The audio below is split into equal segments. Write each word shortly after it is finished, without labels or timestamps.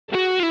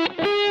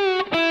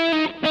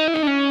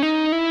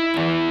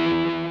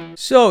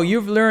So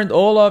you've learned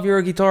all of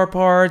your guitar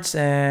parts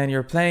and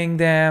you're playing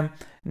them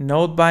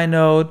note by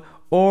note,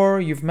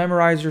 or you've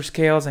memorized your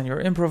scales and you're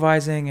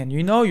improvising and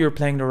you know you're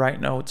playing the right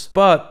notes,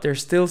 but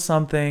there's still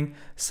something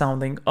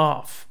sounding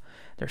off.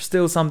 There's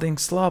still something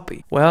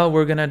sloppy. Well,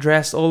 we're gonna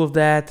address all of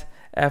that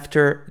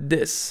after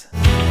this.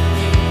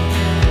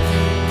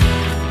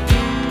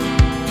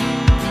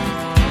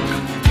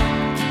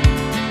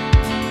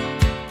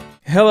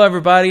 Hello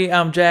everybody,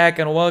 I'm Jack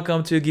and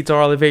welcome to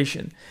Guitar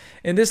Elevation.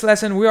 In this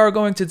lesson we are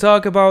going to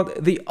talk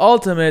about the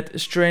ultimate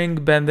string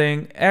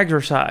bending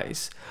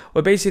exercise.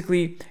 Well,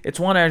 basically it's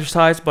one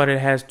exercise but it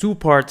has two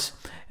parts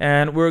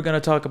and we're going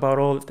to talk about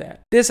all of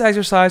that. This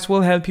exercise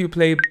will help you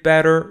play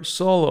better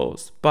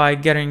solos by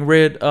getting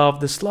rid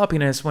of the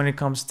sloppiness when it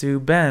comes to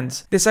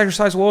bends. This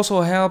exercise will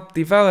also help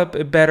develop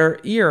a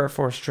better ear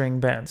for string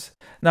bends.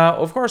 Now,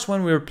 of course,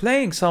 when we're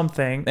playing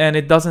something and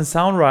it doesn't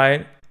sound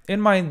right, it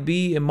might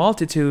be a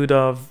multitude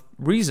of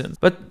reasons.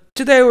 But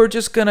today we're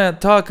just gonna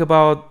talk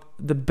about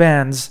the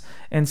bends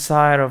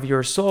inside of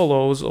your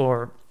solos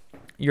or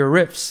your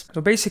riffs. So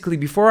basically,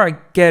 before I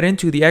get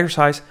into the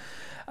exercise,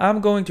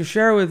 I'm going to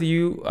share with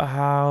you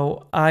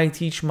how I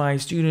teach my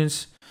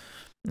students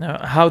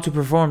how to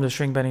perform the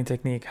string bending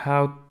technique,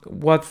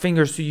 what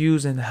fingers to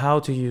use and how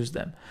to use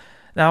them.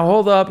 Now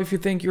hold up, if you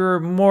think you're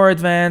more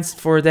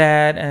advanced for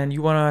that and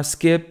you want to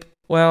skip,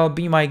 well,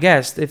 be my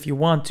guest if you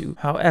want to.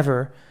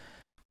 However,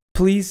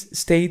 please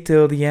stay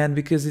till the end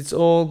because it's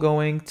all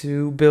going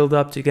to build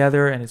up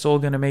together and it's all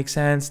going to make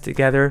sense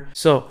together.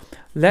 So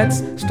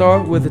let's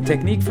start with the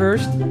technique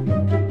first.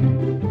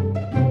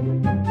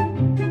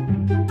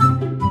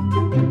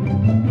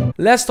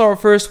 Let's start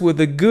first with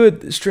the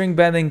good string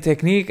bending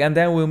technique and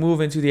then we'll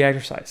move into the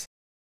exercise.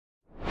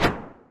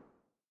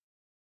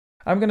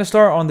 I'm going to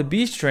start on the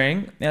B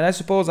string and let's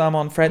suppose I'm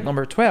on fret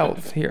number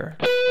 12 here.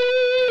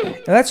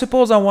 And let's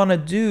suppose I want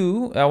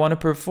to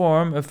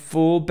perform a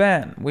full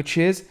bend, which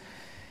is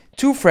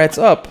 2 frets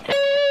up,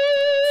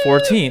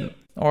 14.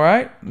 All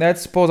right,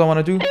 let's suppose I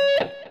want to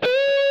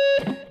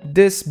do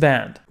this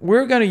bend.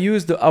 We're going to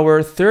use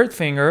our third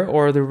finger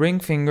or the ring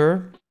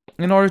finger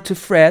in order to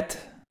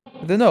fret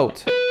the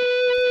note.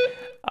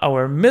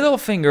 Our middle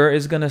finger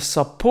is going to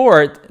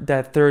support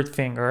that third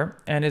finger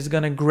and is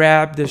going to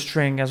grab the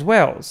string as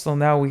well. So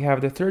now we have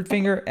the third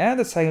finger and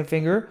the second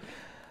finger,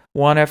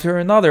 one after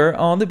another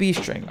on the B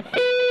string.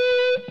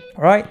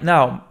 All right,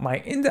 now my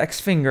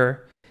index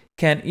finger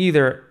can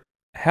either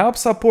help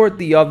support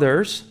the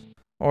others,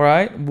 all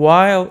right,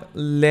 while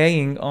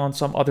laying on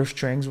some other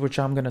strings, which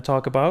I'm going to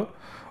talk about,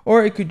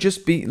 or it could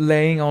just be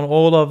laying on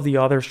all of the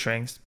other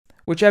strings,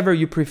 whichever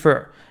you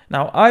prefer.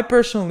 Now, I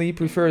personally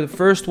prefer the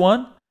first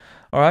one,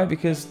 all right,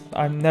 because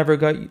I've never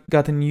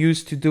gotten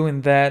used to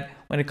doing that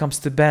when it comes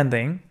to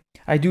bending.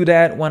 I do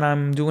that when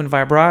I'm doing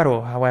vibrato,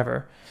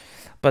 however,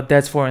 but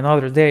that's for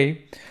another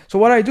day. So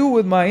what I do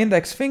with my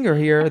index finger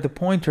here, the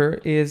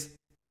pointer, is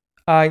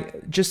I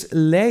just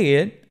lay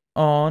it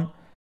on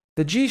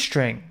the G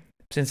string.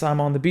 Since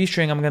I'm on the B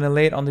string, I'm going to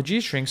lay it on the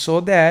G string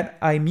so that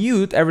I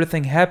mute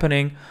everything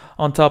happening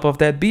on top of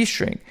that B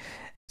string.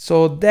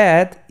 So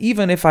that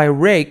even if I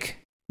rake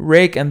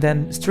and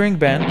then string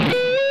bend,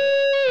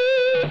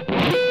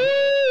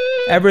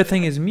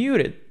 everything is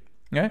muted.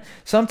 Okay?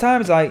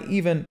 Sometimes I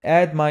even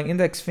add my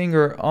index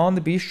finger on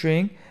the B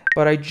string,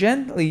 but I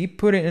gently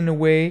put it in a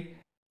way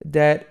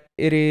that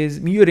it is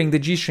muting the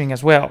G string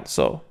as well.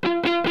 So,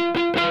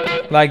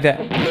 like that.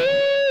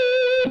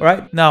 All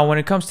right. Now, when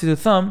it comes to the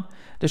thumb,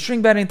 the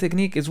string bending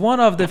technique is one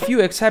of the few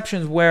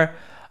exceptions where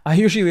I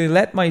usually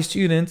let my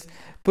students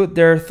put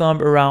their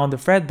thumb around the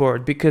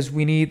fretboard because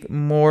we need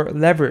more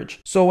leverage.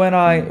 So when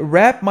I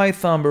wrap my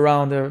thumb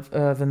around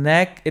the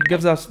neck, it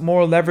gives us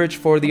more leverage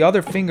for the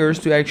other fingers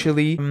to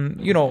actually,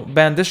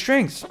 bend the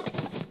strings.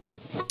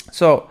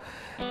 So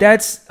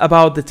that's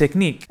about the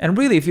technique. And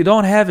really, if you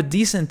don't have a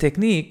decent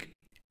technique,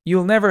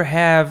 you'll never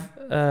have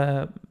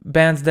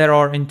bends that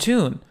are in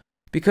tune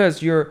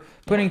because you're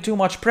putting too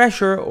much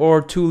pressure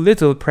or too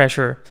little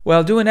pressure.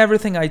 Well, doing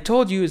everything I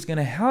told you is going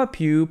to help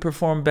you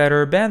perform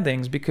better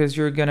bendings because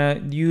you're going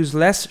to use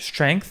less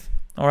strength,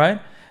 all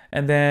right?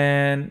 And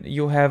then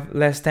you'll have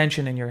less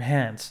tension in your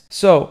hands.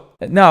 So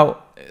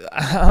now,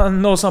 I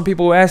know some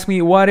people ask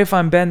me, what if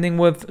I'm bending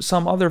with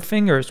some other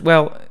fingers?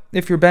 Well,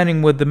 if you're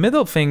bending with the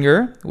middle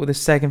finger, with the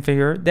second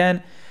finger,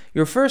 then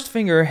your first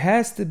finger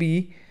has to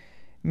be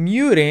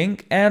muting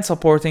and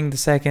supporting the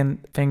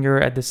second finger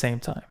at the same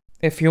time,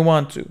 if you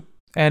want to.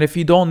 And if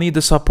you don't need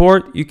the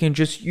support, you can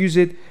just use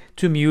it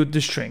to mute the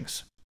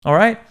strings. All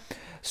right?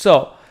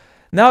 So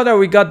now that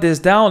we got this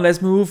down, let's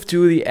move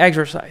to the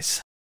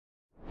exercise.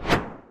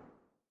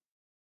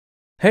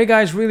 Hey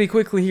guys, really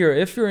quickly here,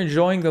 if you're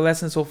enjoying the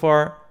lesson so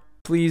far,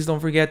 please don't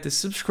forget to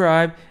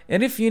subscribe.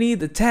 And if you need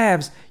the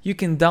tabs, you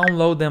can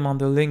download them on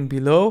the link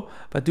below,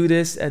 but do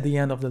this at the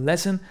end of the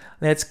lesson.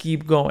 Let's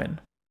keep going.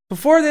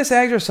 Before this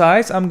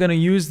exercise, I'm going to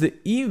use the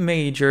E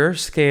major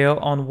scale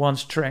on one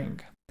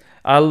string.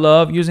 I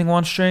love using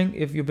one string.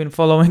 If you've been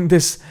following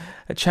this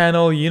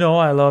channel, you know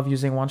I love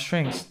using one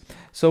strings.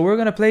 So we're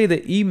going to play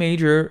the E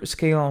major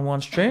scale on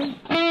one string.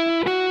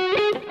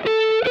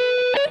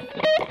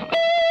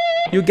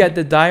 You get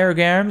the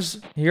diagrams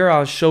here.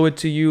 I'll show it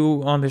to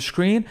you on the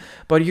screen,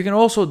 but you can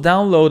also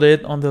download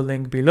it on the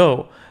link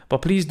below.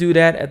 But please do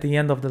that at the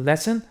end of the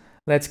lesson.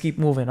 Let's keep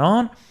moving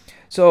on.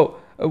 So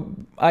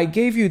I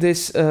gave you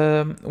this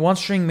one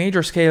string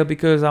major scale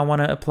because I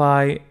want to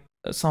apply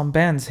some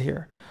bends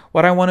here.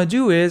 What I want to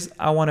do is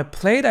I want to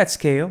play that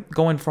scale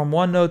going from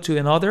one note to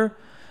another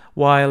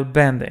while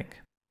bending.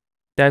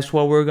 That's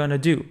what we're going to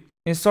do.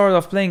 Instead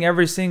of playing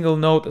every single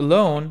note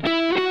alone,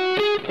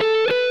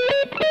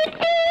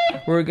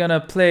 we're going to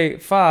play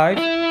 5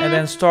 and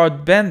then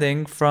start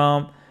bending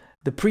from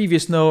the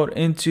previous note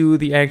into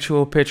the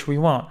actual pitch we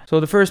want. So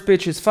the first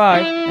pitch is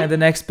 5 and the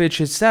next pitch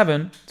is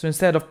 7. So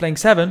instead of playing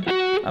 7,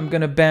 I'm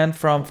going to bend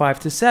from 5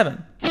 to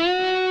 7.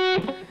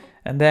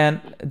 And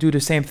then do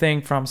the same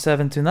thing from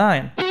 7 to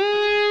 9.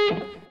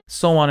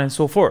 So on and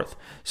so forth.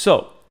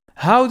 So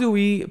how do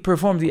we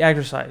perform the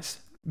exercise?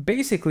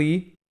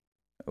 Basically,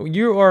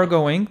 you are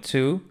going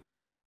to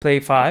play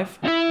 5,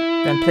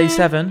 then play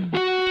 7,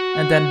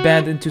 and then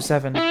bend into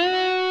 7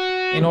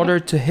 in order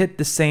to hit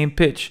the same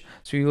pitch.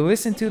 So you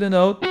listen to the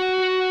note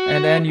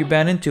and then you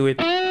bend into it.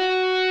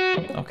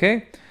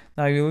 Okay?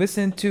 Now you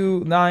listen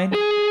to 9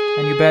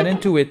 and you bend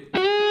into it.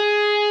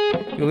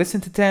 You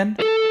listen to 10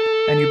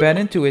 and you bend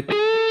into it.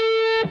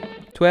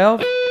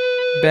 12,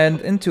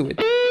 bend into it.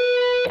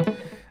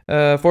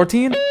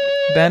 14,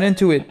 bend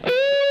into it.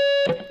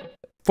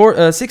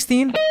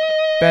 16,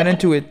 bend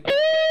into it.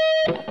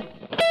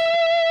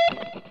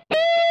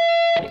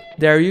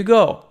 There you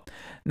go.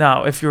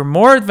 Now, if you're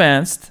more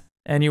advanced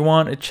and you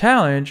want a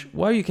challenge,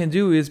 what you can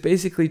do is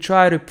basically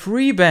try to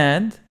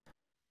pre-bend,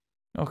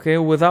 okay,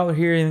 without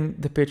hearing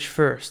the pitch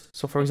first.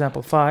 So for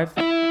example, 5,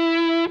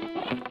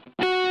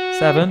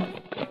 7,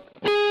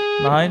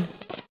 9,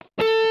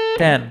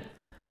 10.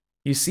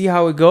 You see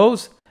how it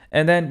goes?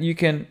 And then you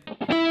can,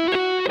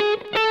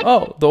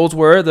 oh, those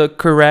were the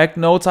correct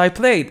notes I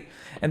played.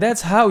 And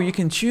that's how you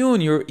can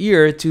tune your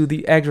ear to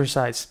the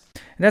exercise.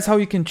 And that's how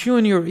you can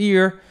tune your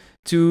ear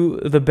to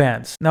the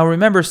bends. Now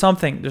remember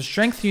something, the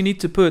strength you need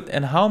to put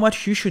and how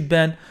much you should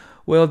bend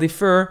will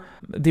differ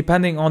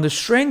depending on the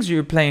strings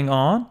you're playing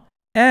on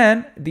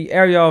and the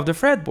area of the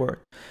fretboard.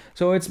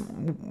 So it's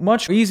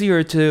much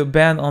easier to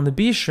bend on the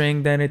B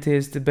string than it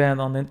is to bend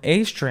on an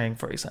A string,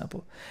 for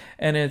example.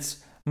 And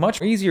it's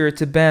much easier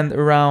to bend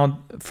around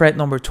fret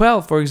number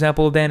 12, for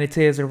example, than it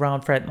is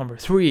around fret number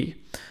 3.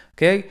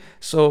 Okay,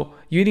 so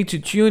you need to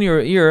tune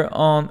your ear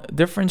on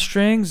different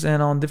strings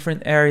and on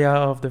different area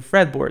of the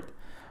fretboard.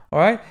 All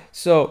right,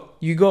 so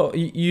you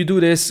do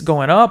this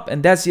going up,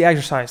 and that's the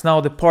exercise. Now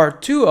the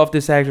part 2 of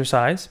this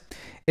exercise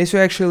is to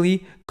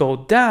actually go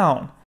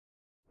down.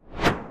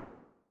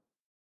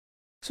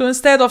 So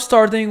instead of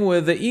starting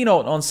with the E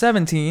note on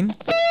 17,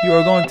 you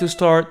are going to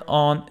start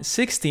on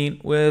 16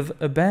 with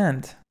a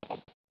bend.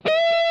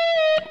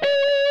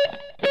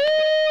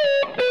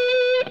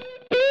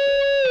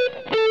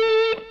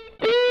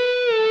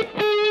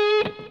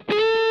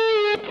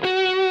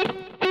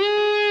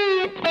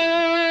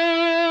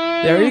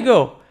 There you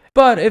go.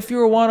 But if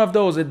you're one of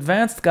those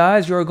advanced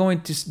guys, you're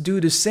going to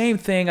do the same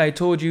thing I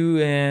told you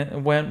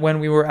when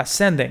we were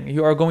ascending.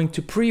 You are going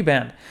to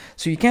pre-bend.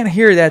 So you can't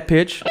hear that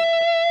pitch.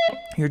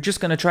 You're just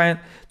going to try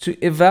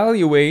to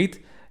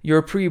evaluate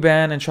your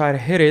pre-bend and try to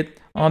hit it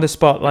on the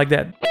spot like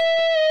that.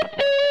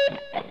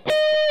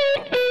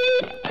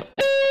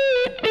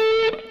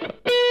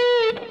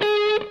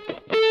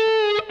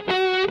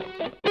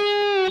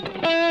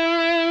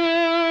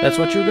 That's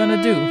what you're going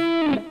to do.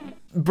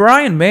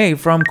 Brian May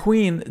from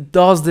Queen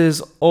does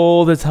this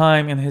all the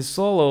time in his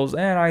solos,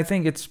 and I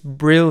think it's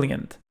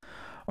brilliant.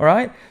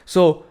 Alright,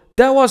 so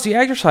that was the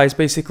exercise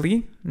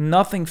basically.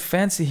 Nothing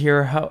fancy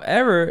here,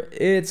 however,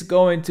 it's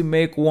going to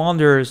make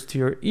wonders to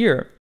your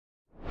ear.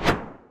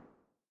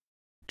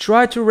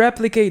 Try to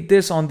replicate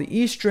this on the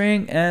E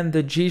string and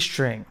the G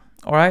string,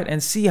 alright,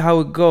 and see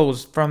how it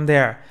goes from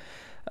there.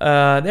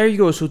 There you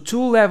go, so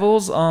 2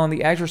 levels on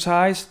the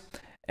exercise.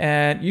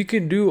 And you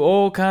can do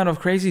all kind of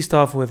crazy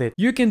stuff with it.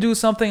 You can do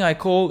something I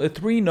call a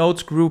 3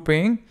 notes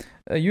grouping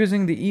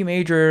using the E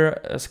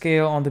major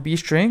scale on the B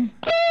string,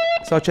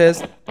 such as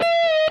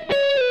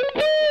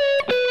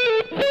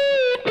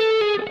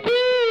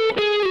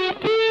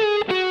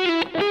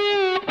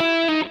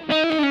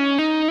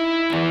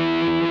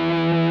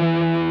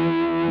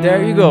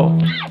there you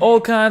go. All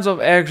kinds of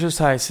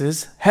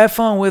exercises. Have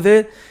fun with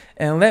it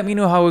and let me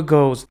know how it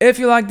goes. If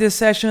you like this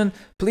session,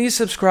 please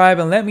subscribe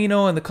and let me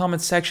know in the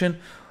comment section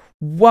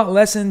what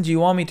lesson do you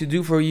want me to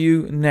do for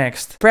you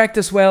next.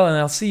 Practice well and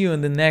I'll see you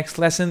in the next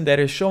lesson that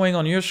is showing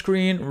on your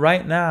screen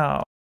right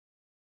now.